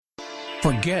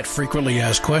Forget frequently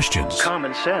asked questions.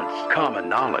 Common sense, common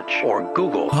knowledge, or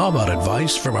Google. How about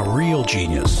advice from a real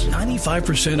genius?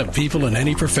 95% of people in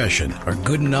any profession are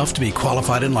good enough to be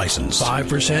qualified and licensed.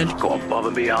 5% Go above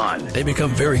and beyond. they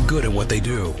become very good at what they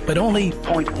do, but only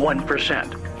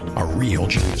 0.1% are real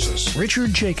geniuses.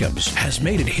 Richard Jacobs has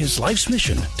made it his life's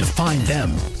mission to find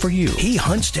them for you. He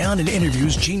hunts down and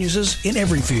interviews geniuses in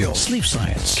every field: sleep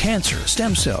science, cancer,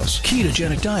 stem cells,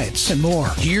 ketogenic diets, and more.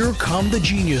 Here come the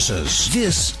geniuses.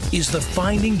 This is the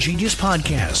Finding Genius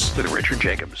Podcast with Richard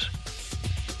Jacobs.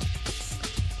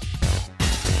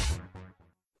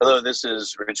 Hello, this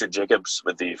is Richard Jacobs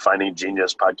with the Finding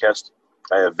Genius Podcast.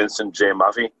 I have Vincent J.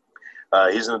 Maffei.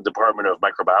 He's in the Department of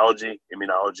Microbiology,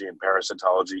 Immunology, and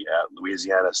Parasitology at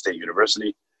Louisiana State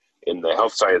University in the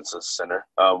Health Sciences Center.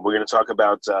 We're going to talk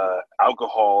about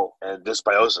alcohol and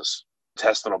dysbiosis,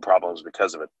 intestinal problems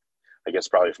because of it. I guess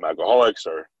probably from alcoholics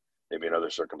or maybe in other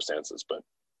circumstances. But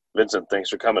Vincent, thanks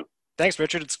for coming. Thanks,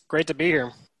 Richard. It's great to be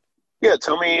here. Yeah,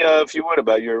 tell me, if you would,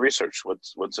 about your research.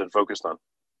 What's it focused on?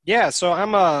 Yeah, so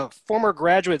I'm a former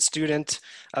graduate student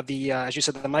of the, as you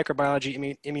said, the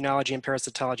Microbiology, Immunology, and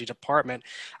Parasitology department.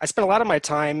 I spent a lot of my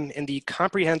time in the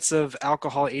Comprehensive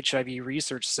Alcohol HIV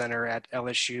Research Center at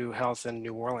LSU Health in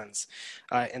New Orleans.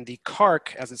 And the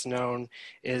CARC, as it's known,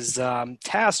 is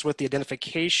tasked with the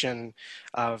identification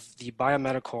of the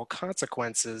biomedical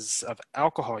consequences of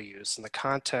alcohol use in the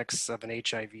context of an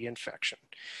HIV infection.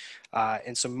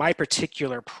 And so my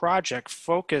particular project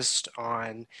focused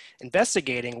on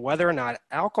investigating whether or not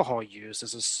alcohol use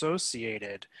is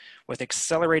associated with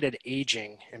accelerated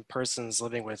aging in persons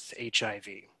living with HIV.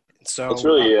 And so it's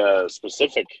really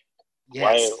specific. Yes.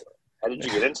 Why? How did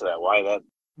you get into that? Why that?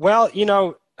 Well,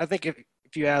 I think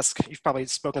if you ask, you've probably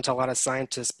spoken to a lot of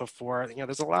scientists before,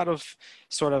 there's a lot of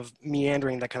sort of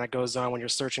meandering that kind of goes on when you're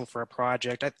searching for a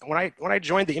project. When I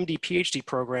joined the MD PhD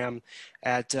program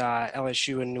at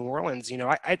LSU in New Orleans,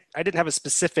 I didn't have a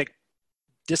specific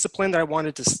discipline that I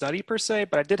wanted to study per se,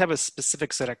 but I did have a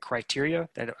specific set of criteria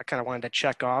that I kind of wanted to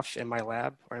check off in my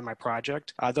lab or in my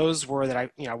project. Those were that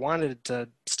I wanted to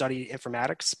study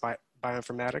informatics,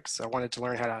 bioinformatics. I wanted to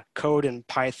learn how to code in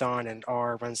Python and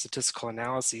R, run statistical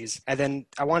analyses, and then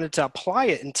I wanted to apply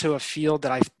it into a field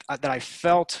that I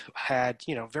felt had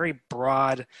very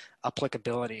broad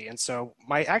applicability. And so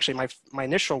my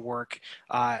initial work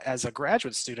as a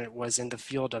graduate student was in the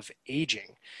field of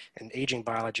aging and aging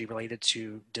biology related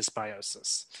to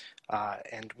dysbiosis.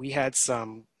 And we did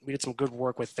some good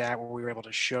work with that, where we were able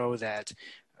to show that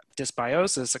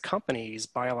dysbiosis accompanies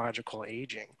biological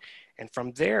aging. And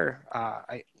from there,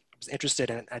 I was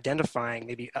interested in identifying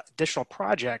maybe additional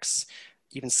projects,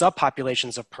 even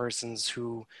subpopulations of persons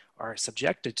who are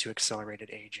subjected to accelerated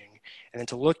aging, and then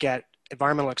to look at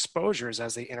environmental exposures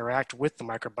as they interact with the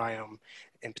microbiome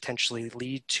and potentially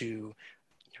lead to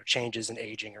changes in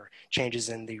aging or changes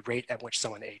in the rate at which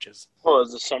someone ages. Well,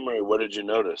 as a summary, what did you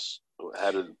notice?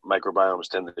 How did microbiomes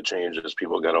tend to change as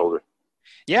people got older?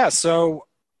 Yeah, so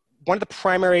one of the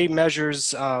primary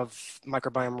measures of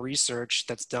microbiome research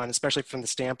that's done, especially from the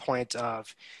standpoint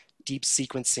of deep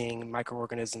sequencing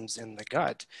microorganisms in the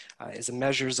gut, is the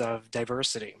measures of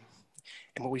diversity.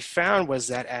 And what we found was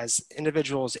that as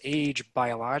individuals age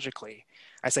biologically,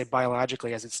 I say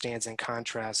biologically as it stands in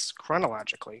contrast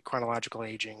chronologically. Chronological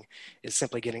aging is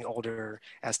simply getting older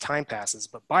as time passes,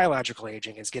 but biological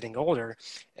aging is getting older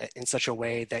in such a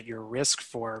way that your risk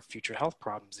for future health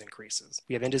problems increases.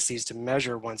 We have indices to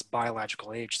measure one's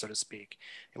biological age, so to speak.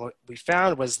 And what we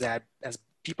found was that as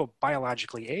people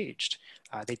biologically aged,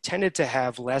 they tended to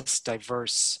have less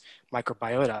diverse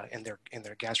microbiota in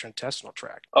their gastrointestinal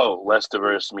tract. Oh, less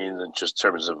diverse means in just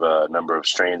terms of number of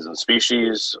strains and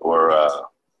species, or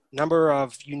number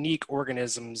of unique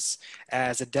organisms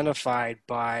as identified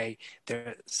by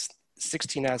the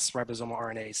 16S ribosomal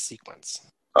RNA sequence.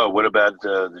 Oh, what about,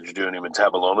 did you do any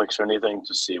metabolomics or anything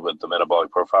to see what the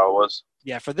metabolic profile was?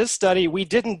 Yeah, for this study, we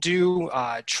didn't do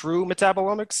true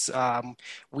metabolomics.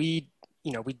 We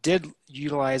did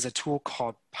utilize a tool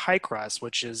called PyCross,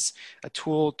 which is a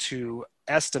tool to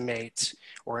estimate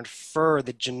or infer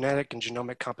the genetic and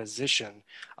genomic composition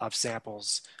of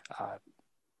samples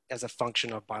as a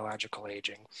function of biological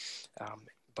aging.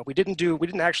 But we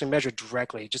didn't actually measure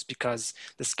directly, just because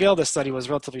the scale of the study was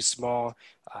relatively small,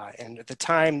 and at the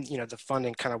time, the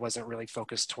funding kind of wasn't really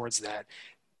focused towards that.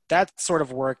 That sort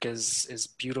of work is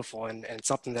beautiful and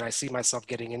something that I see myself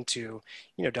getting into,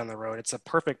 down the road. It's a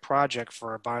perfect project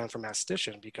for a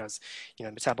bioinformatician because,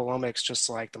 metabolomics, just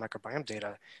like the microbiome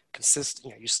data,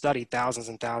 you study thousands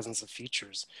and thousands of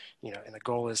features, and the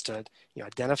goal is to,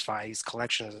 identify these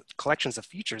collections of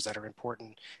features that are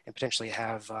important and potentially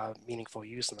have meaningful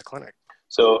use in the clinic.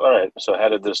 So, all right. So, how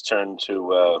did this turn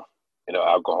to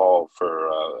alcohol for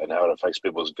and how it affects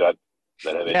people's gut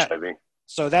that have Yeah. HIV?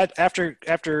 So that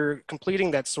after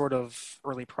completing that sort of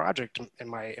early project in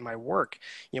my work,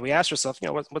 we asked ourselves,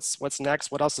 what's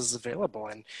next? What else is available?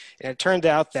 And it turned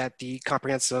out that the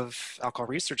Comprehensive Alcohol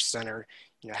Research Center,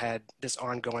 had this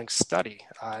ongoing study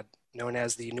known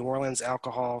as the New Orleans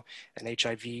Alcohol and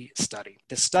HIV Study.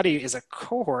 This study is a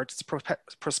cohort, it's a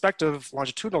prospective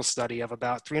longitudinal study of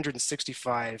about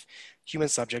 365 human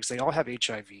subjects. They all have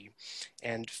HIV,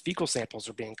 and fecal samples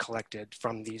are being collected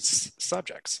from these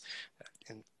subjects.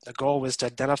 And the goal was to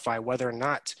identify whether or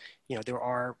not, there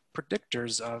are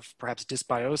predictors of perhaps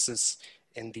dysbiosis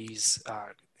in these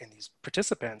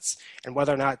participants, and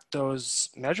whether or not those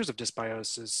measures of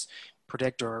dysbiosis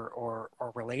predict or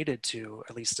related to,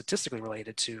 at least statistically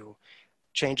related to,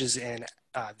 changes in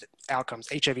outcomes,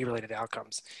 HIV-related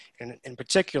outcomes, and in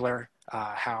particular,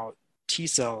 how T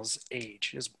cells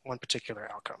age is one particular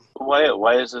outcome.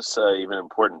 Why is this even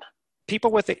important?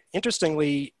 People with,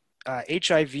 interestingly,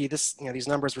 HIV, these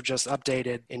numbers were just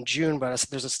updated in June, but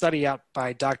there's a study out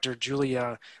by Dr.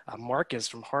 Julia Marcus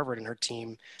from Harvard and her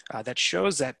team that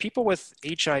shows that people with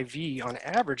HIV, on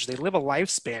average, they live a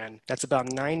lifespan that's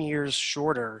about 9 years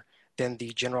shorter than the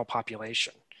general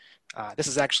population. This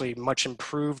is actually much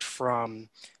improved from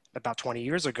about 20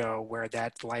 years ago, where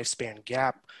that lifespan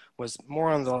gap was more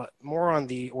on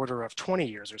the order of 20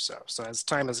 years or so. So as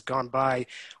time has gone by,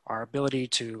 our ability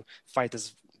to fight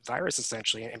this virus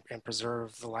essentially and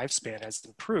preserve the lifespan has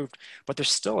improved, but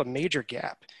there's still a major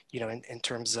gap, in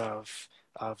terms of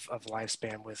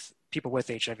lifespan with people with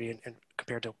HIV and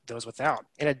compared to those without.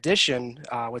 In addition,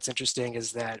 what's interesting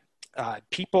is that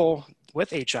people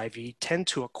with HIV tend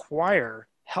to acquire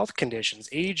health conditions,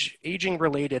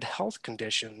 aging-related health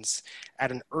conditions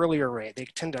at an earlier rate. They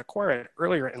tend to acquire it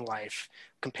earlier in life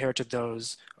compared to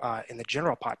those in the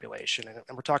general population. And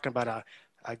we're talking about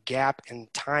a gap in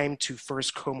time to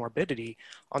first comorbidity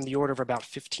on the order of about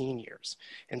 15 years.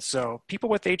 And so people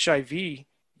with HIV,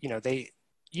 they,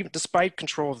 even despite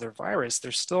control of their virus,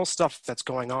 there's still stuff that's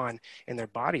going on in their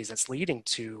bodies that's leading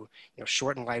to,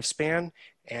 shortened lifespan,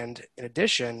 and in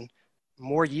addition,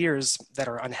 more years that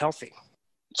are unhealthy.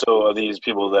 So are these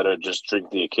people that are just drink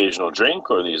the occasional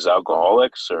drink, or are these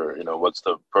alcoholics, or what's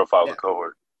the profile of the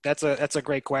cohort? That's a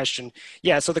great question.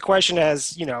 Yeah, so the question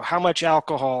is, how much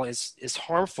alcohol is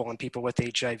harmful in people with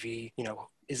HIV?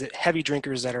 Is it heavy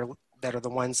drinkers that are the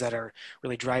ones that are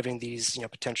really driving these,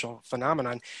 potential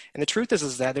phenomenon? And the truth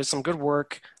is that there's some good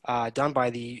work done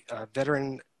by the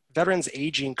Veterans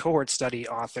Aging Cohort Study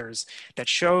authors that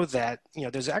show that,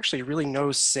 there's actually really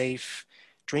no safe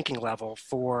drinking level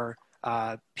for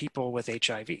people with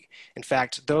HIV. In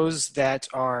fact, those that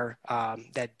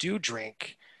do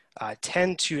drink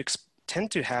tend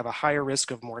to have a higher risk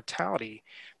of mortality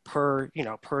per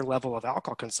level of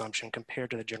alcohol consumption compared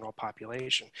to the general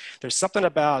population. There's something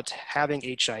about having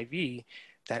HIV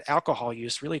that alcohol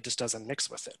use really just doesn't mix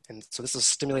with it. And so this has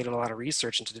stimulated a lot of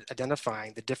research into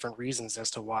identifying the different reasons as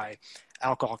to why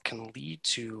alcohol can lead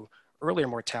to earlier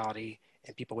mortality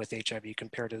in people with HIV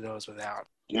compared to those without.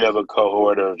 You have a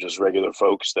cohort of just regular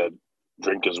folks that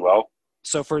drink as well?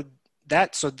 So for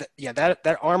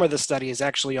that arm of the study is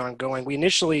actually ongoing. We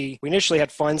initially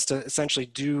had funds to essentially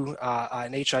do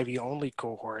an HIV only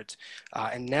cohort,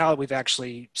 and now we've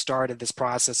actually started this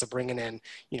process of bringing in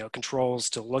controls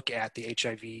to look at the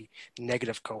HIV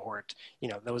negative cohort.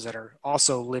 Those that are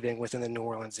also living within the New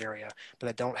Orleans area but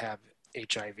that don't have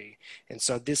HIV. And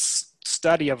so this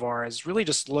study of ours really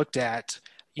just looked at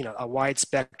a wide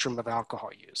spectrum of alcohol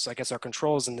use. I guess our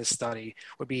controls in this study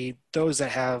would be those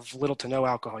that have little to no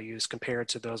alcohol use compared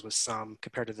to those with some,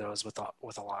 compared to those with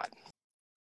a lot.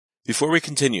 Before we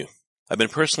continue, I've been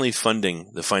personally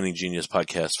funding the Finding Genius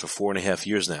podcast for 4.5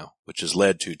 years now, which has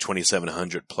led to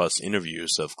 2,700 plus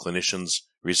interviews of clinicians,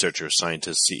 researchers,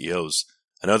 scientists, CEOs,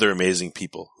 and other amazing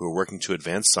people who are working to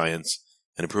advance science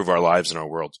and improve our lives and our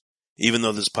world. Even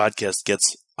though this podcast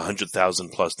gets 100,000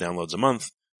 plus downloads a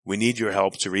month, we need your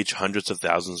help to reach hundreds of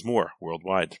thousands more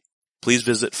worldwide. Please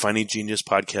visit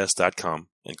findinggeniuspodcast.com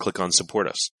and click on Support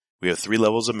Us. We have 3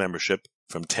 levels of membership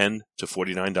from $10 to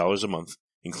 $49 a month,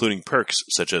 including perks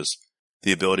such as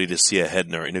the ability to see ahead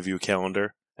in our interview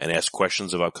calendar and ask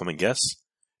questions of upcoming guests,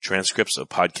 transcripts of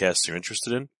podcasts you're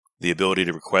interested in, the ability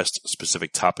to request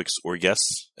specific topics or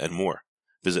guests, and more.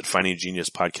 Visit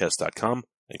findinggeniuspodcast.com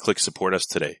and click Support Us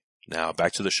today. Now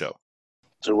back to the show.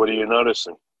 So what are you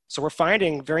noticing? So we're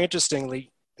finding, very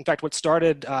interestingly, in fact, what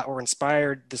started or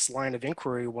inspired this line of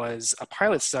inquiry was a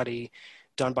pilot study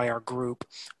done by our group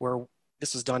where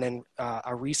This was done in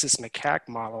a rhesus macaque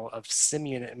model of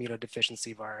simian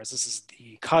immunodeficiency virus. This is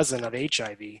the cousin of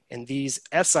HIV. In these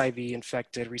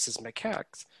SIV-infected rhesus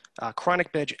macaques,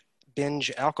 chronic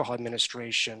binge alcohol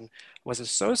administration was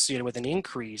associated with an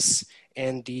increase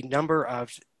in the number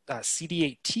of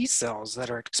CD8 T cells that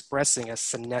are expressing a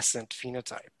senescent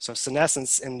phenotype. So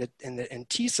senescence in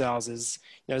T cells is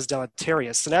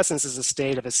deleterious. Senescence is a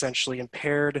state of essentially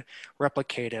impaired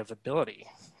replicative ability.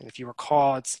 And if you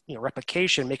recall, it's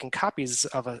replication, making copies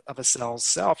of a cell's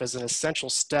self, is an essential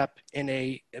step in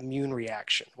a immune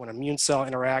reaction. When an immune cell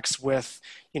interacts with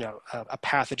a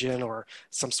pathogen or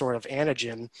some sort of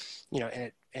antigen,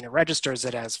 and it registers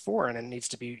it as foreign and needs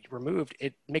to be removed,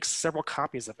 it makes several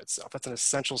copies of itself. That's an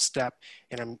essential step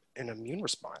in an immune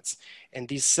response. And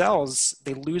these cells,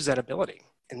 they lose that ability.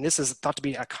 And this is thought to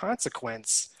be a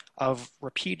consequence of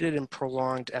repeated and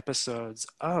prolonged episodes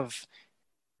of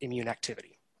immune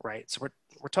activity, right? So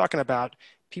we're talking about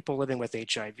people living with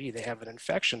HIV. They have an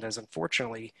infection that is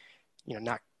unfortunately,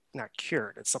 not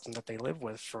cured. It's something that they live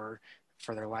with for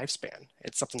their lifespan.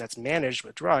 It's something that's managed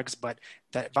with drugs, but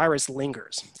that virus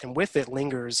lingers, and with it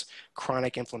lingers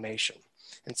chronic inflammation.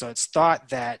 And so it's thought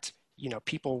that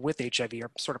people with HIV are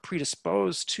sort of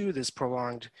predisposed to this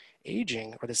prolonged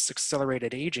aging or this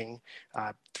accelerated aging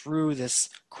through this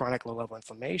chronic low-level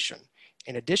inflammation.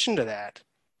 In addition to that,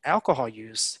 alcohol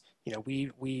use,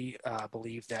 we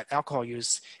believe that alcohol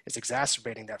use is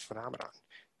exacerbating that phenomenon.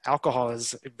 Alcohol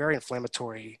is a very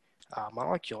inflammatory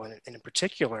molecule, and in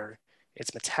particular,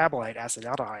 its metabolite,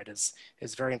 acetaldehyde,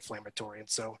 is very inflammatory. And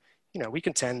so, we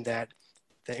contend that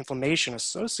the inflammation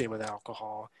associated with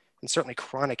alcohol, and certainly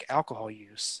chronic alcohol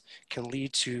use, can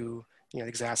lead to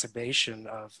exacerbation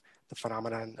of the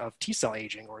phenomenon of T cell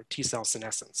aging or T cell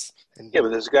senescence. And, but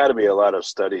there's got to be a lot of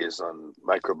studies on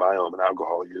microbiome and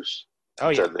alcohol use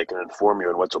so they can inform you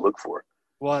on what to look for.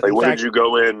 Well, what did you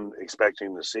go in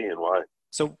expecting to see and why?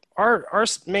 So our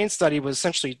main study was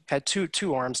essentially had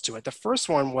two arms to it. The first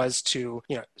one was to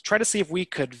try to see if we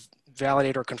could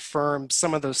validate or confirm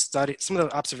some of the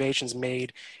observations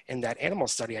made in that animal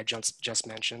study I just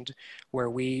mentioned, where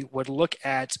we would look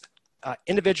at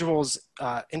individual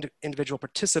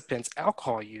participants'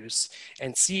 alcohol use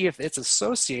and see if it's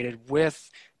associated with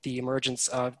the emergence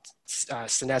of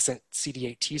senescent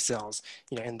CD8 T cells,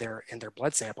 in their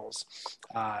blood samples,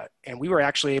 and we were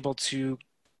actually able to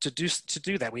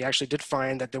do that. We actually did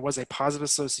find that there was a positive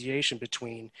association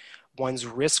between one's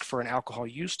risk for an alcohol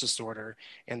use disorder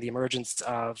and the emergence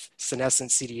of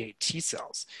senescent CD8 T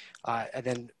cells. And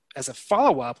then as a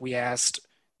follow-up, we asked,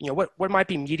 what might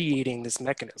be mediating this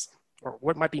mechanism, or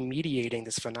what might be mediating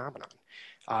this phenomenon?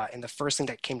 And the first thing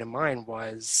that came to mind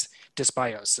was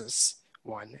dysbiosis,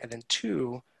 one, and then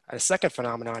two, a second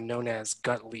phenomenon known as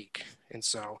gut leak. And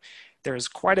so there's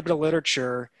quite a bit of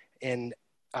literature and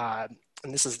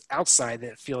this is outside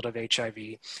the field of HIV,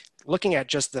 looking at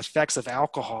just the effects of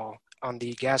alcohol on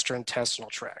the gastrointestinal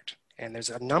tract. And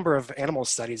there's a number of animal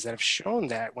studies that have shown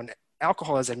that when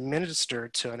alcohol is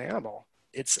administered to an animal,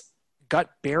 its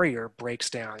gut barrier breaks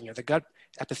down. The gut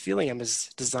epithelium is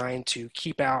designed to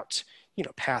keep out,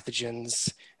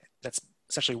 pathogens. That's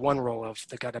essentially one role of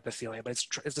the gut epithelium, but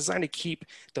it's designed to keep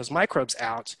those microbes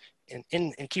out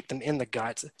and keep them in the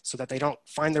gut so that they don't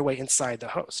find their way inside the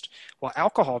host. Well,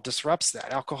 alcohol disrupts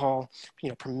that. Alcohol,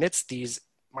 permits these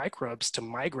microbes to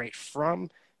migrate from,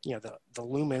 the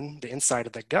lumen, the inside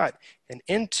of the gut, and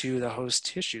into the host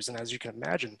tissues. And as you can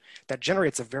imagine, that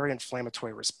generates a very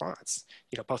inflammatory response,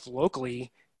 both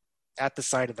locally at the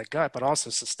site of the gut, but also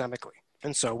systemically.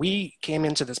 And so we came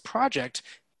into this project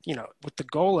with the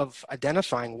goal of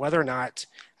identifying whether or not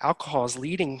alcohol is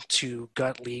leading to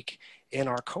gut leak in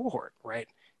our cohort, right?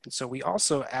 And so we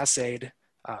also assayed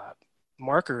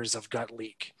markers of gut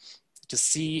leak to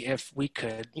see if we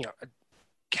could,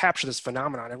 capture this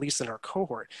phenomenon, at least in our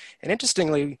cohort. And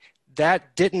interestingly,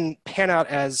 that didn't pan out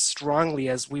as strongly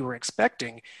as we were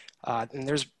expecting. And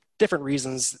there's different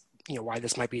reasons why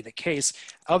this might be the case.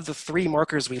 Of the three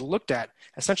markers we looked at,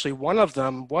 essentially one of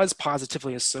them was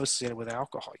positively associated with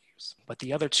alcohol use, but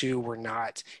the other two were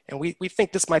not. And we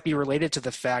think this might be related to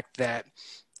the fact that,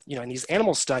 in these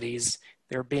animal studies,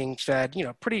 they're being fed,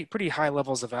 pretty high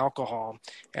levels of alcohol,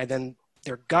 and then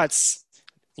their guts,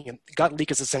 gut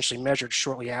leak is essentially measured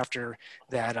shortly after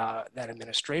that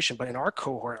administration. But in our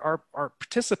cohort, our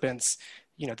participants,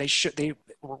 they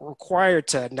were required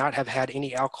to not have had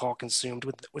any alcohol consumed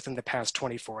within the past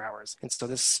 24 hours. And so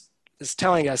this is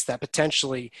telling us that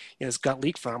potentially this gut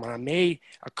leak phenomenon may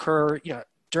occur,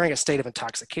 during a state of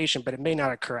intoxication, but it may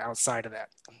not occur outside of that.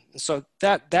 And so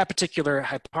that particular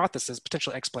hypothesis,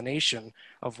 potential explanation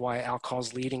of why alcohol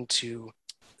is leading to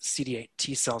CD8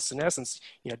 T cell senescence,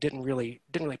 didn't really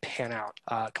pan out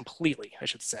completely, I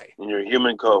should say. In your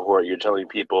human cohort, you're telling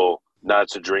people not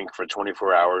to drink for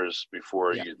 24 hours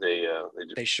before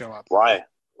they show up. Why?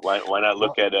 Why not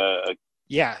look at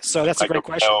so that's a great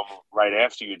question. Right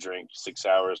after you drink, 6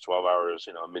 hours, 12 hours,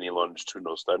 a mini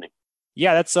longitudinal study?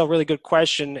 Yeah, that's a really good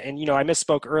question. And, I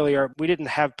misspoke earlier. We didn't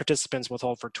have participants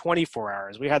withhold for 24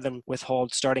 hours. We had them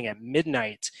withhold starting at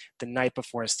midnight the night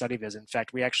before a study visit. In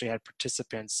fact, we actually had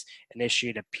participants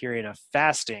initiate a period of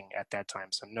fasting at that time,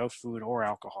 so no food or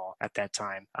alcohol at that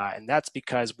time. And that's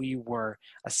because we were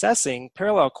assessing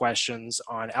parallel questions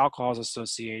on alcohol's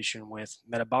association with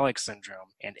metabolic syndrome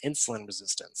and insulin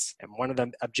resistance. And one of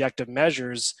the objective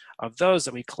measures of those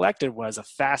that we collected was a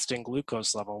fasting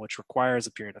glucose level, which requires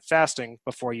a period of fasting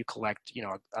before you collect,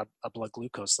 a blood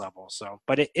glucose level. So,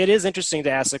 but it is interesting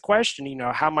to ask the question,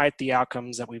 how might the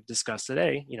outcomes that we've discussed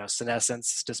today,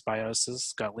 senescence,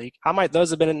 dysbiosis, gut leak, how might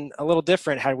those have been a little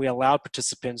different had we allowed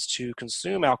participants to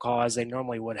consume alcohol as they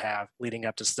normally would have leading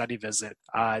up to study visit?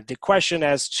 The question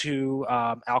as to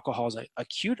alcohol's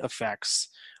acute effects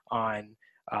on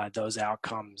those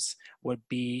outcomes would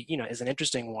be, is an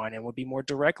interesting one and would be more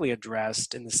directly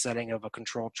addressed in the setting of a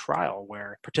controlled trial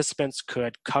where participants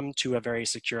could come to a very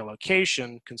secure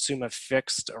location, consume a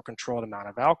fixed or controlled amount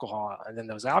of alcohol, and then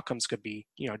those outcomes could be,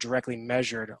 directly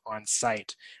measured on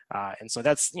site. And so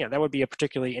that's, that would be a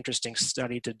particularly interesting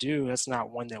study to do. That's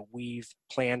not one that we've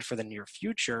planned for the near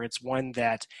future. It's one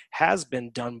that has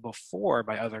been done before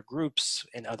by other groups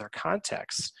in other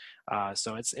contexts.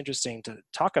 So it's interesting to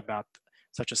talk about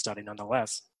such a study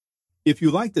nonetheless. If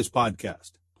you like this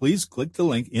podcast, please click the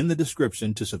link in the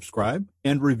description to subscribe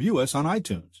and review us on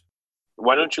iTunes.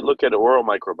 Why don't you look at oral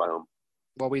microbiome?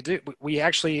 Well, we do. We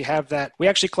actually have that. We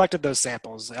actually collected those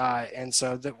samples, and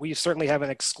so that we certainly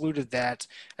haven't excluded that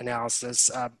analysis.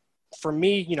 For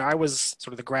me, I was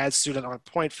sort of the grad student on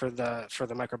point for the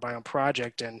microbiome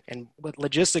project, and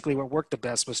logistically, what worked the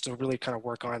best was to really kind of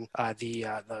work on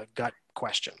the gut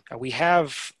question. We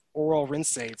have oral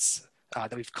rinsates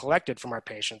that we've collected from our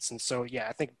patients. And so,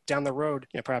 I think down the road,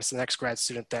 perhaps the next grad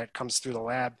student that comes through the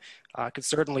lab could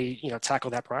certainly,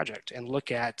 tackle that project and look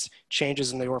at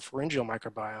changes in the oropharyngeal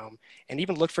microbiome and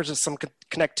even look for just some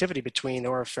connectivity between the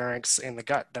oropharynx and the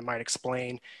gut that might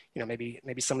explain, maybe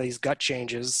some of these gut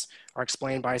changes are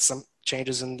explained by some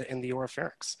changes in the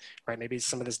oropharynx, right? Maybe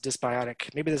some of this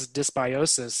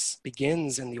dysbiosis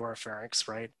begins in the oropharynx,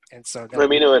 right? And so it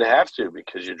would have to,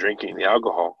 because you're drinking the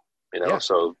alcohol,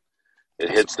 so it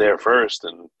hits there first,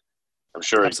 and I'm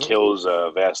sure it kills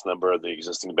a vast number of the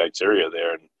existing bacteria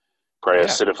there and probably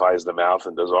acidifies the mouth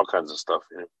and does all kinds of stuff.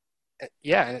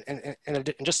 Yeah,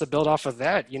 and just to build off of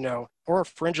that,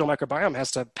 oropharyngeal microbiome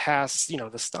has to pass,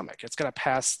 the stomach. It's got to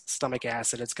pass stomach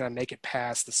acid. It's got to make it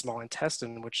past the small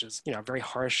intestine, which is, very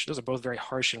harsh. Those are both very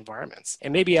harsh environments.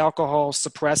 And maybe alcohol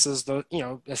suppresses the,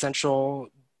 essential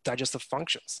digestive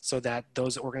functions so that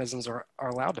those organisms are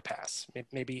allowed to pass.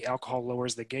 Maybe alcohol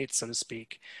lowers the gate, so to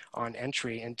speak, on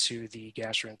entry into the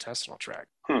gastrointestinal tract.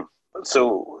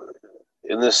 So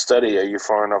in this study, are you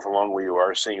far enough along where you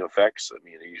are seeing effects? I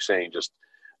mean, are you saying just,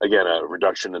 again, a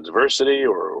reduction in diversity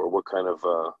or what kind of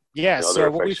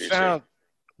so what we found,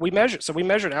 we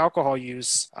measured alcohol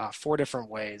use 4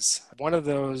 different ways. One of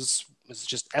those was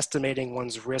just estimating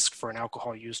one's risk for an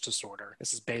alcohol use disorder.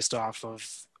 This is based off of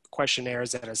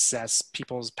questionnaires that assess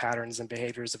people's patterns and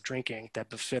behaviors of drinking that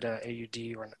befit a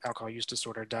AUD or an alcohol use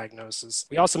disorder diagnosis.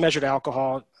 We also measured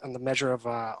alcohol on the measure of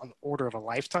on order of a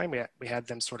lifetime. We had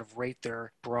them sort of rate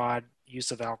their broad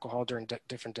use of alcohol during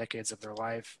different decades of their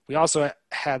life. We also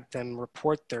had them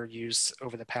report their use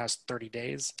over the past 30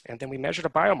 days. And then we measured a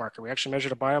biomarker. We actually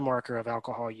measured a biomarker of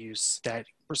alcohol use that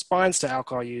responds to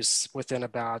alcohol use within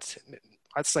about,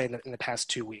 I'd say in the past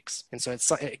 2 weeks. And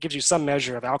so it gives you some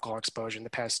measure of alcohol exposure in the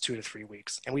past 2 to 3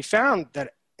 weeks. And we found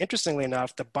that, interestingly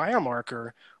enough, the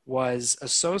biomarker was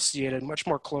associated much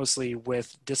more closely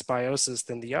with dysbiosis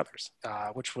than the others,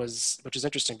 which is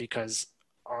interesting because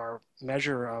our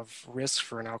measure of risk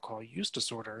for an alcohol use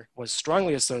disorder was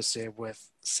strongly associated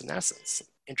with senescence.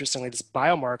 Interestingly, this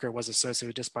biomarker was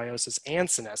associated with dysbiosis and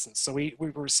senescence. So we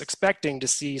were expecting to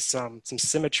see some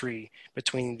symmetry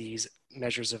between these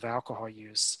measures of alcohol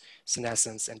use,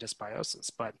 senescence, and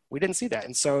dysbiosis, but we didn't see that.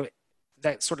 And so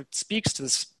that sort of speaks to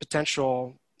this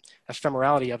potential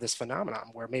ephemerality of this phenomenon,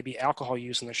 where maybe alcohol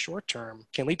use in the short term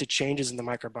can lead to changes in the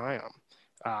microbiome,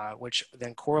 which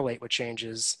then correlate with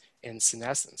changes in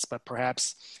senescence. But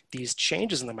perhaps these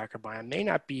changes in the microbiome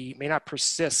may not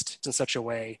persist in such a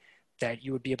way that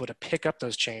you would be able to pick up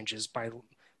those changes by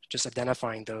just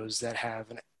identifying those that have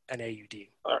an AUD.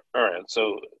 All right.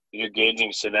 So you're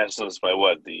gauging senescence by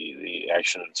what? The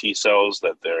action of T cells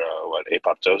that they're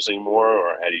apoptosing more,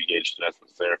 or how do you gauge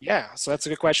senescence there? Yeah, so that's a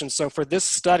good question. So for this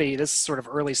study, this sort of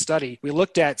early study, we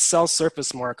looked at cell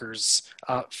surface markers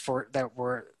that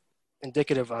were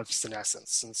indicative of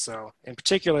senescence. And so in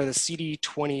particular, the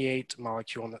CD28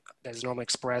 molecule that is normally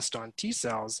expressed on T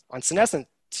cells, on senescent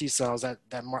T cells,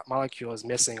 that molecule is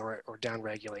missing or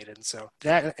downregulated. And so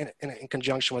that in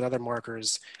conjunction with other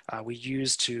markers, we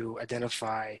use to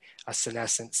identify a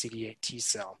senescent CD8 T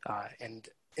cell. And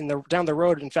down the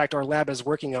road, in fact, our lab is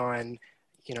working on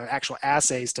actual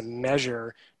assays to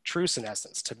measure true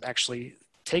senescence, to actually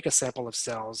take a sample of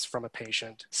cells from a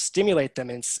patient, stimulate them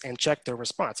and check their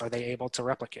response. Are they able to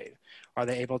replicate? Are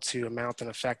they able to mount an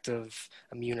effective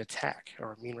immune attack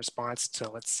or immune response to,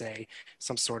 let's say,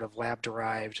 some sort of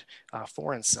lab-derived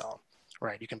foreign cell?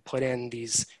 Right, you can put in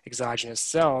these exogenous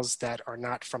cells that are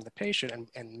not from the patient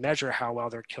and measure how well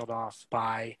they're killed off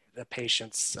by the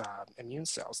patient's immune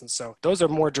cells. And so those are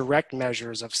more direct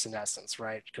measures of senescence,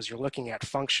 right? Because you're looking at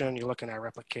function, you're looking at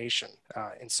replication.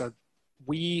 And so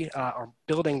we are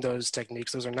building those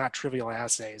techniques. Those are not trivial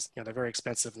assays. They're very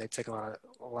expensive and they take a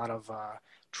lot of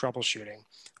troubleshooting.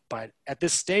 But at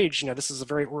this stage, this is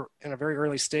we're in a very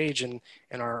early stage in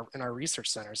our research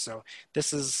center. So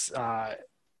this is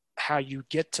how you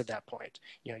get to that point.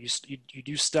 You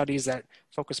do studies that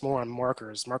focus more on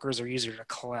markers. Markers are easier to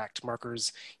collect.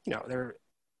 Markers,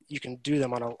 you can do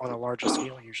them on a larger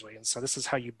scale usually. And so this is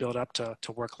how you build up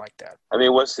to work like that. I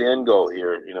mean, what's the end goal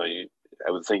here? I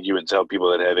would think you would tell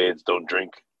people that have AIDS don't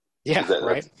drink. Yeah,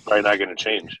 right. That's probably not going to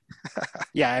change.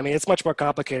 Yeah, I mean, it's much more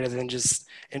complicated than just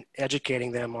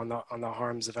educating them on the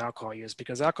harms of alcohol use,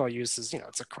 because alcohol use is,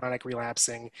 it's a chronic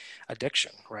relapsing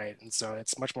addiction, right? And so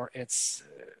it's much more,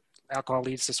 alcohol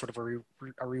leads to sort of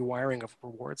a rewiring of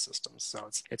reward systems. So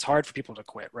it's hard for people to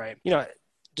quit, right?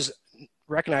 Just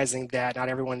recognizing that not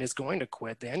everyone is going to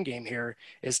quit. The end game here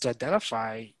is to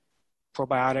identify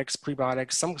probiotics,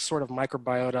 prebiotics, some sort of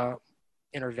microbiota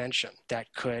intervention that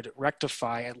could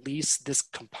rectify at least this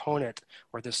component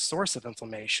or this source of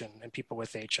inflammation in people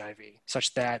with HIV,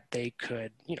 such that they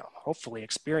could, hopefully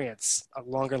experience a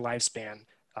longer lifespan,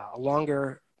 a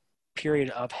longer period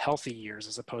of healthy years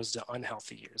as opposed to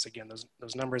unhealthy years. Again,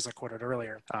 those numbers I quoted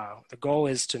earlier. The goal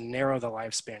is to narrow the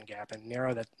lifespan gap and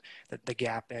narrow the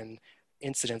gap in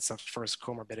incidence of first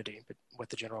comorbidity with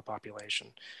the general population.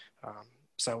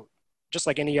 So just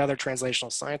like any other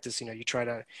translational scientist,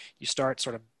 you start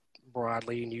sort of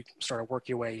broadly and you sort of work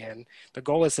your way in. The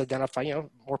goal is to identify,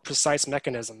 more precise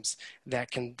mechanisms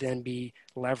that can then be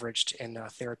leveraged in a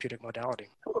therapeutic modality.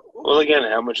 Well, again,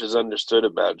 how much is understood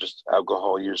about just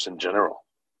alcohol use in general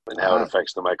and how it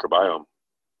affects the microbiome?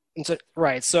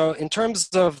 So in terms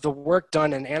of the work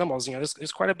done in animals,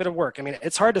 there's quite a bit of work. I mean,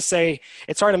 it's hard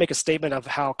to make a statement of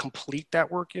how complete that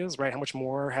work is, right? How much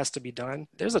more has to be done.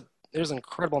 There's an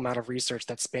incredible amount of research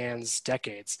that spans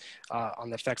decades on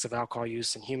the effects of alcohol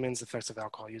use in humans, the effects of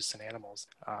alcohol use in animals.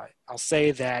 I'll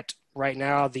say that right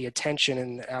now, the attention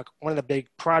in one of the big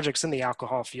projects in the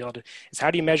alcohol field is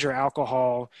how do you measure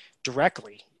alcohol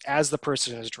directly as the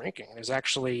person is drinking. There's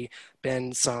actually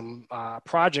been some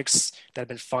projects that have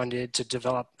been funded to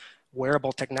develop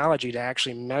wearable technology to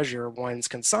actually measure one's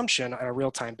consumption on a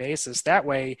real-time basis. That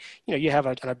way, you have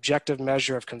an objective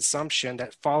measure of consumption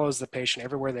that follows the patient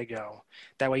everywhere they go.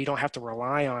 That way you don't have to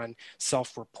rely on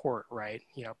self-report, right?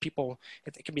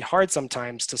 It can be hard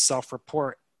sometimes to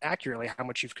self-report accurately how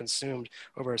much you've consumed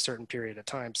over a certain period of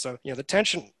time. So, the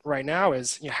tension right now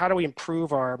is, how do we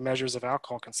improve our measures of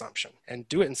alcohol consumption and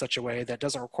do it in such a way that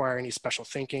doesn't require any special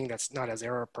thinking, that's not as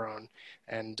error prone.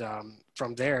 And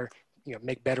from there,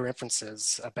 make better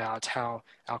inferences about how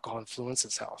alcohol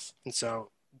influences health. And so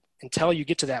until you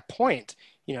get to that point,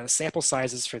 the sample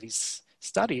sizes for these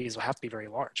studies will have to be very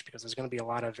large because there's going to be a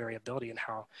lot of variability in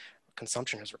how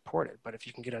consumption is reported. But if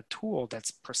you can get a tool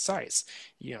that's precise,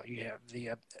 you have the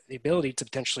ability to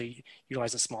potentially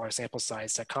utilize a smaller sample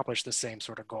size to accomplish the same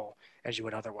sort of goal as you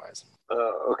would otherwise.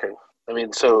 Okay. I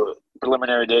mean, so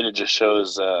preliminary data just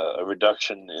shows a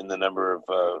reduction in the number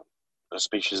of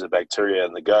species of bacteria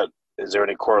in the gut. Is there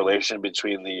any correlation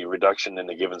between the reduction in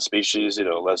a given species,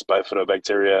 less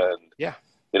bifidobacteria and,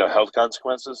 health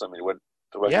consequences? I mean, what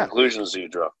conclusions do you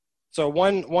draw? So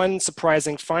one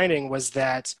surprising finding was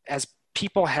that as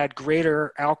people had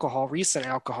greater recent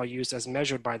alcohol use as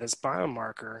measured by this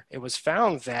biomarker, it was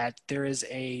found that there is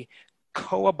a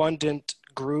co-abundant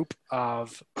group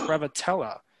of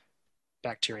Prevotella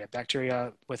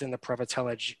bacteria within the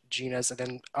Prevotella genus, and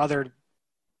then other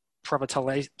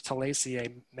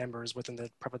Prevotalaceae members within the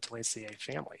Prevotalaceae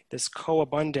family. This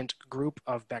co-abundant group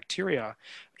of bacteria,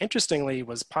 interestingly,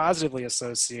 was positively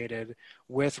associated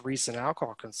with recent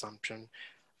alcohol consumption,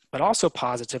 but also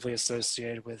positively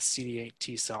associated with CD8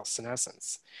 T cell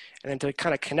senescence. And then to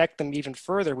kind of connect them even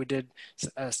further, we did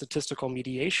a statistical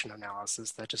mediation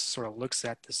analysis that just sort of looks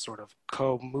at this sort of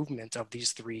co-movement of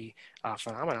these three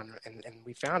phenomena. And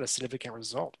we found a significant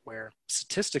result where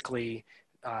statistically,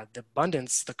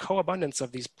 the co-abundance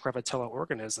of these Prevotella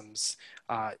organisms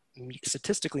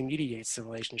statistically mediates the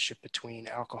relationship between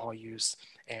alcohol use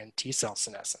and T cell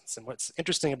senescence. And what's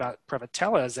interesting about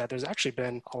Prevotella is that there's actually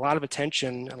been a lot of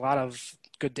attention, a lot of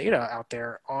good data out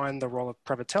there on the role of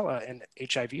Prevotella in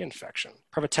HIV infection.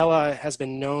 Prevotella has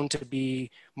been known to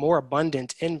be more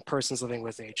abundant in persons living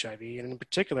with HIV, and in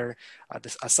particular, a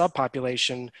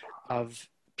subpopulation of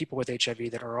people with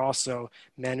HIV that are also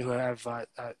men who have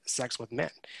sex with men.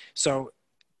 So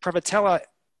Prevotella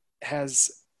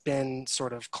has been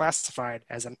sort of classified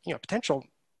as a potential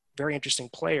very interesting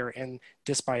player in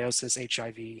dysbiosis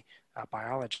HIV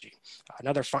biology.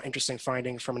 Another interesting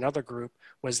finding from another group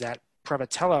was that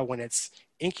Prevotella, when it's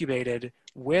incubated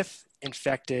with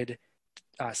infected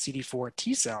CD4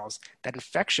 T cells, that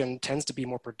infection tends to be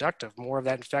more productive. More of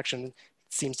that infection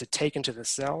seems to take into the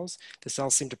cells. The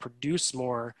cells seem to produce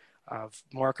more of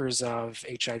markers of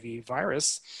HIV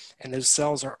virus, and those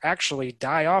cells are actually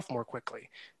die off more quickly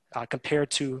compared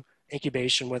to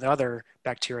incubation with other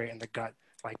bacteria in the gut,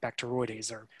 like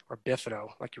Bacteroides or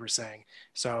Bifido, like you were saying.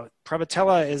 So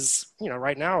Prevotella is,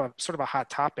 right now a sort of a hot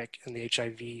topic in the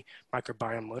HIV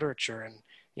microbiome literature, and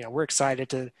we're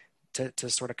excited to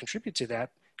sort of contribute to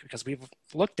that because we've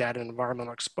looked at an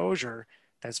environmental exposure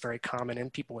that's very common in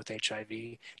people with HIV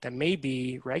that may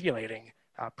be regulating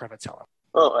Prevotella.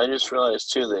 Well, I just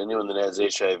realized too that anyone that has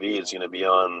HIV is going to be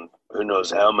on who knows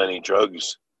how many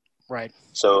drugs. Right.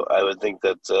 So I would think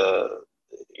that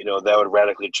that would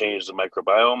radically change the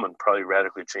microbiome and probably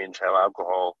radically change how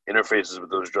alcohol interfaces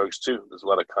with those drugs too. There's a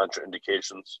lot of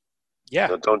contraindications. Yeah.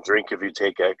 So don't drink if you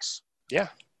take X. Yeah.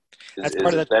 Is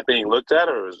that being looked at,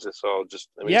 or is this all just?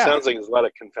 I mean, It sounds like there's a lot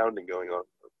of confounding going on.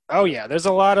 Oh yeah, there's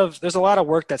a lot of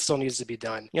work that still needs to be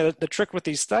done. The trick with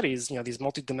these studies, these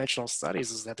multidimensional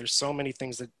studies, is that there's so many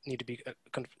things that need to be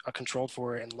controlled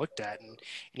for and looked at, and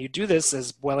you do this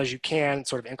as well as you can,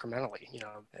 sort of incrementally.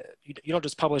 You don't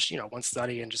just publish one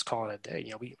study and just call it a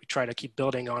day. We try to keep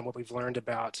building on what we've learned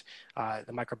about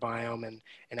the microbiome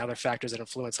and other factors that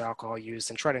influence alcohol use,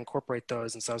 and try to incorporate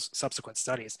those in subsequent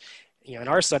studies. In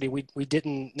our study, we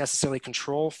didn't necessarily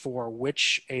control for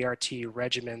which ART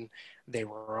regimen they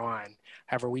were on.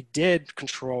 However, we did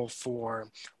control for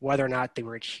whether or not they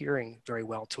were adhering very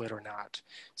well to it or not.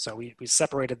 So we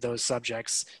separated those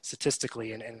subjects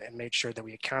statistically and made sure that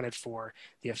we accounted for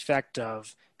the effect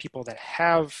of people that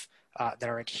that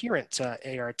are adherent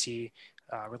to ART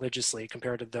religiously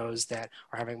compared to those that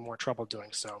are having more trouble doing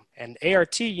so. And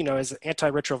ART, is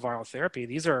antiretroviral therapy.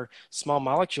 These are small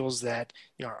molecules that,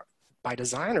 by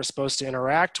design are supposed to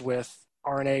interact with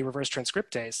RNA reverse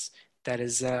transcriptase. That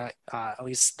is, at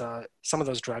least some of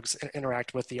those drugs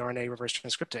interact with the RNA reverse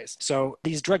transcriptase. So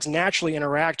these drugs naturally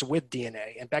interact with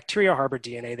DNA, and bacteria harbor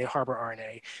DNA, they harbor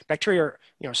RNA. Bacteria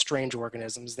are, strange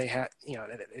organisms. They have,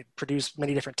 they produce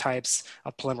many different types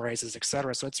of polymerases, et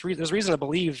cetera. So there's reason to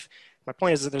believe, my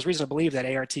point is that there's reason to believe that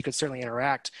ART could certainly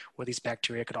interact with these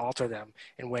bacteria, could alter them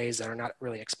in ways that are not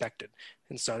really expected.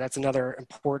 And so that's another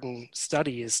important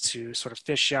study, is to sort of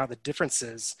fish out the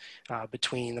differences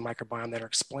between the microbiome that are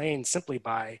explained simply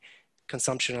by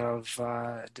consumption of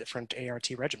different ART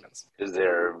regimens. Is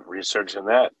there research in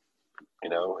that?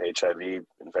 HIV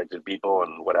infected people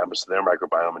and what happens to their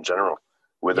microbiome in general,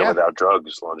 with or without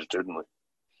drugs, longitudinally?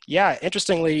 Yeah,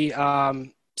 interestingly,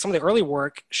 some of the early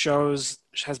work has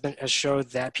showed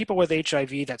that people with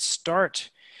HIV that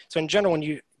start, so in general,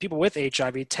 people with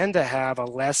HIV tend to have a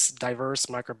less diverse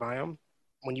microbiome.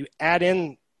 When you add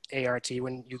in ART,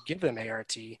 when you give them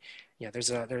ART,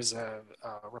 there's a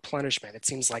replenishment. It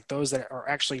seems like those that are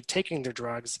actually taking their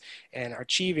drugs and are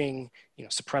achieving,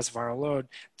 suppressed viral load,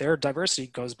 their diversity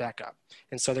goes back up.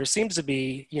 And so there seems to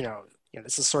be,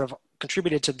 this is sort of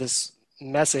contributed to this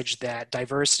message that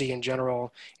diversity in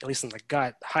general, at least in the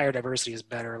gut, higher diversity is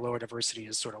better, lower diversity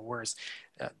is sort of worse.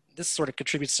 This sort of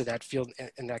contributes to that field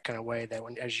in that kind of way, that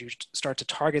as you start to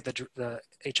target the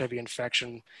HIV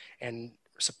infection and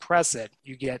suppress it,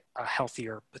 you get a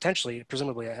healthier,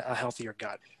 presumably a healthier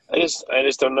gut. I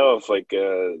just don't know if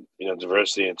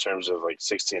diversity in terms of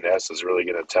 16S is really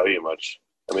going to tell you much.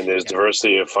 I mean, there's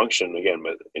diversity of function, again,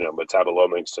 but,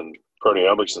 metabolomics and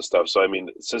proteomics and stuff. So, I mean,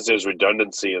 since there's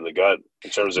redundancy in the gut in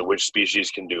terms of which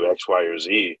species can do X, Y, or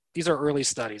Z. These are early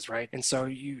studies, right? And so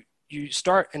you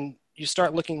start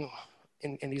looking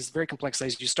in these very complex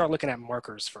studies, you start looking at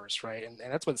markers first, right? And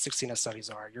that's what 16S studies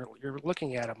are. You're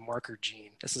looking at a marker gene.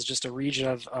 This is just a region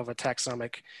of a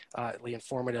taxonomically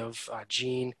informative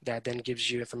gene that then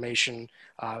gives you information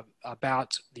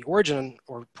about the origin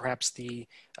or perhaps the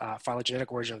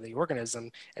phylogenetic origin of the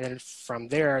organism. And then from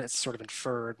there, it's sort of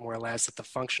inferred more or less that the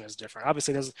function is different.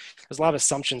 Obviously, there's a lot of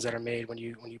assumptions that are made when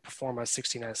you perform a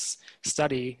 16S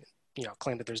study.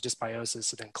 Claim that there's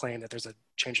dysbiosis and then claim that there's a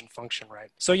change in function, right?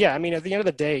 So yeah, I mean, at the end of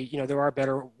the day, there are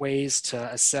better ways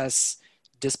to assess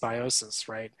dysbiosis,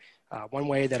 right? One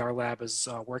way that our lab is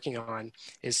working on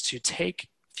is to take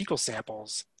fecal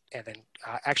samples and then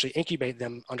actually incubate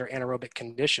them under anaerobic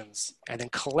conditions and then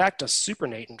collect a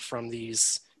supernatant from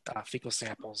these fecal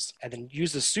samples and then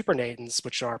use the supernatants,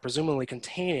 which are presumably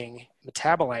containing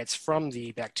metabolites from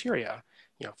the bacteria,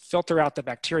 filter out the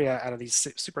bacteria out of these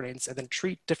supernatants and then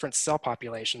treat different cell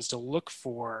populations to look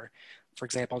for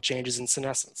example, changes in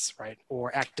senescence, right?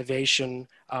 Or activation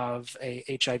of a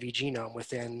HIV genome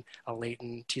within a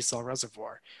latent T cell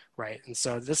reservoir, right? And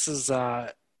so this is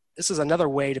another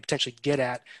way to potentially get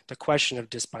at the question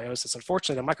of dysbiosis.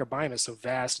 Unfortunately, the microbiome is so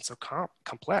vast and so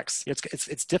complex.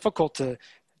 It's difficult to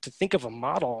think of a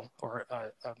model or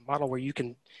a model where you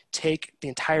can take the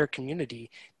entire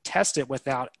community, test it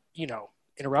without,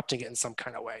 interrupting it in some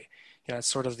kind of way. It's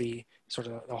sort of the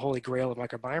holy grail of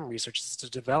microbiome research is to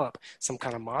develop some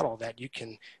kind of model that you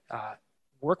can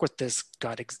work with this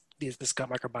gut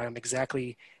microbiome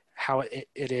exactly how it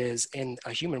is in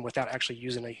a human without actually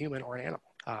using a human or an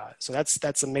animal. So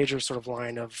that's a major sort of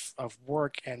line of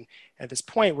work. And at this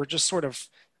point, we're just sort of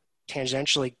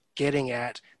tangentially getting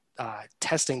at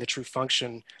testing the true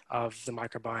function of the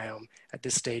microbiome at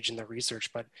this stage in the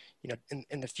research. But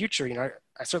in the future,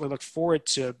 I certainly look forward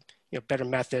to better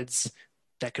methods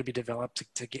that could be developed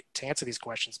to answer these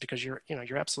questions, because you're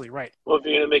absolutely right. Well, if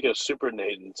you're going to make a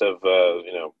supernatant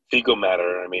of fecal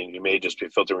matter, I mean, you may just be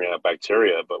filtering out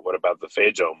bacteria, but what about the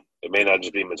phagome? It may not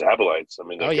just be metabolites. I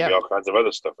mean, there could be all kinds of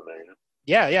other stuff in there.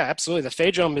 Yeah, absolutely. The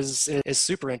phagome is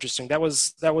super interesting. That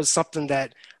was something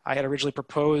that I had originally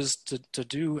proposed to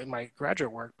do in my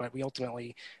graduate work, but we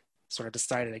ultimately sort of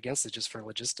decided against it just for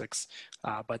logistics.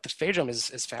 But the phagome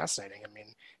is fascinating.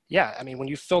 I mean, when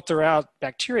you filter out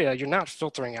bacteria, you're not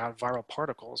filtering out viral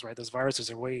particles, right? Those viruses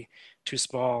are way too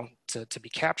small to be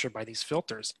captured by these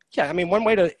filters. Yeah, I mean, one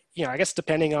way to, I guess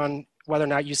depending on whether or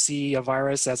not you see a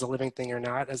virus as a living thing or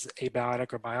not, as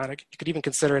abiotic or biotic, you could even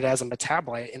consider it as a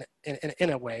metabolite in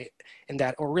a way, in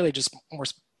that, or really just more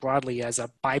broadly as a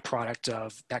byproduct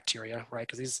of bacteria, right?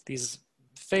 Because these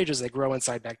phages, they grow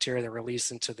inside bacteria, they're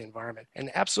released into the environment.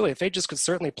 And absolutely, phages could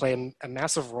certainly play a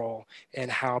massive role in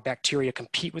how bacteria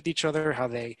compete with each other, how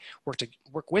they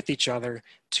work with each other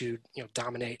to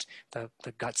dominate the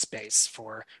gut space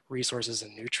for resources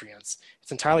and nutrients.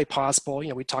 It's entirely possible,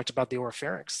 we talked about the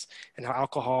oropharynx and how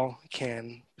alcohol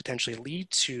can potentially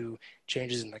lead to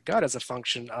changes in the gut as a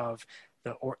function of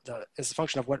as a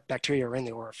function of what bacteria are in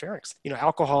the oropharynx.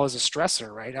 Alcohol is a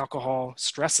stressor, right? Alcohol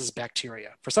stresses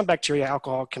bacteria. For some bacteria,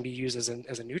 alcohol can be used as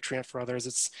a nutrient. For others,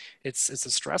 it's a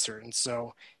stressor. And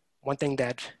so one thing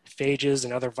that phages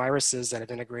and other viruses that have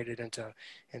integrated into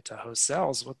host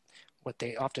cells, what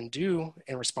they often do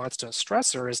in response to a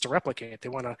stressor is to replicate. They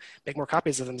want to make more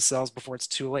copies of themselves before it's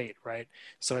too late, right?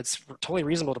 So it's totally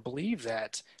reasonable to believe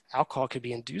that alcohol could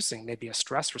be inducing maybe a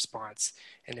stress response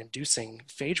and inducing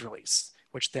phage release,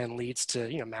 which then leads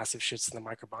to massive shifts in the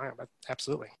microbiome.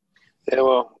 Absolutely. Yeah,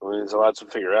 well, there's a lot to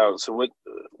figure out. So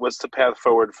what's the path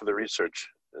forward for the research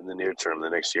in the near term, the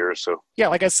next year or so? Yeah,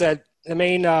 like I said, the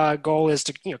main goal is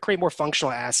to create more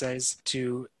functional assays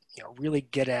to really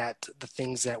get at the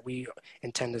things that we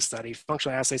intend to study.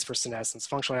 Functional assays for senescence,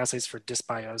 functional assays for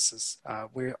dysbiosis.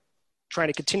 We're trying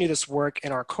to continue this work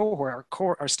in our cohort.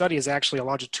 Our study is actually a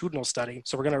longitudinal study.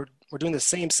 So we're doing the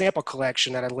same sample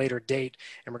collection at a later date,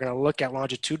 and we're going to look at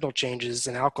longitudinal changes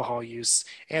in alcohol use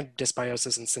and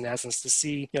dysbiosis and senescence to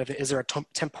see, is there a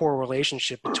temporal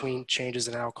relationship between changes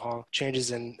in alcohol,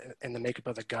 changes in the makeup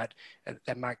of the gut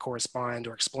that might correspond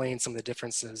or explain some of the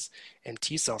differences in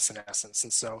T cell senescence.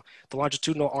 And so the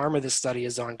longitudinal arm of this study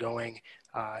is ongoing,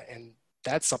 and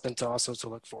that's something to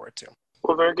look forward to.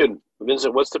 Well, very good.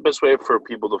 Vincent, what's the best way for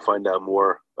people to find out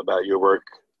more about your work?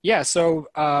 Yeah, so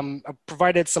I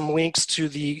provided some links to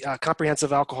the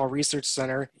Comprehensive Alcohol Research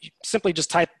Center. You simply just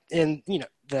type in,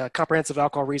 the Comprehensive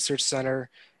Alcohol Research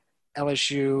Center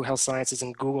LSU Health Sciences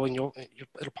and Google, and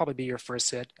it'll probably be your first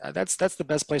hit. That's the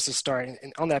best place to start.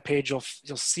 And on that page, you'll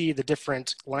see the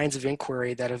different lines of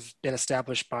inquiry that have been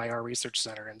established by our research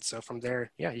center. And so from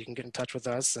there, yeah, you can get in touch with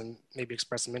us and maybe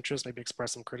express some interest, maybe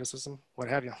express some criticism, what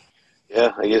have you.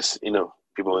 Yeah, I guess,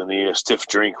 people need a stiff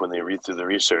drink when they read through the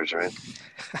research, right?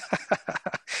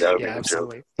 That would be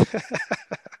absolutely.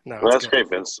 No, well, that's great,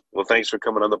 Vince. Well, thanks for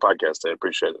coming on the podcast. I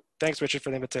appreciate it. Thanks, Richard, for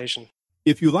the invitation.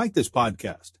 If you like this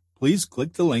podcast, please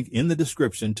click the link in the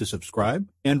description to subscribe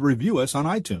and review us on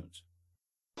iTunes.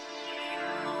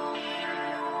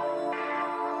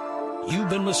 You've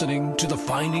been listening to the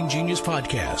Finding Genius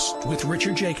podcast with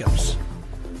Richard Jacobs.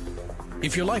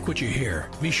 If you like what you hear,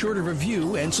 be sure to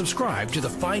review and subscribe to the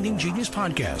Finding Genius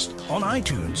podcast on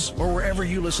iTunes or wherever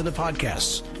you listen to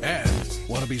podcasts. And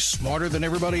want to be smarter than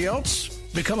everybody else?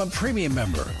 Become a premium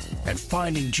member at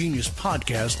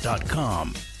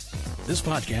findinggeniuspodcast.com. This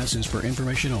podcast is for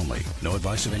information only. No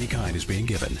advice of any kind is being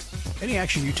given. Any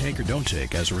action you take or don't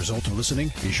take as a result of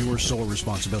listening is your sole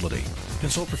responsibility.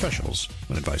 Consult professionals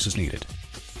when advice is needed.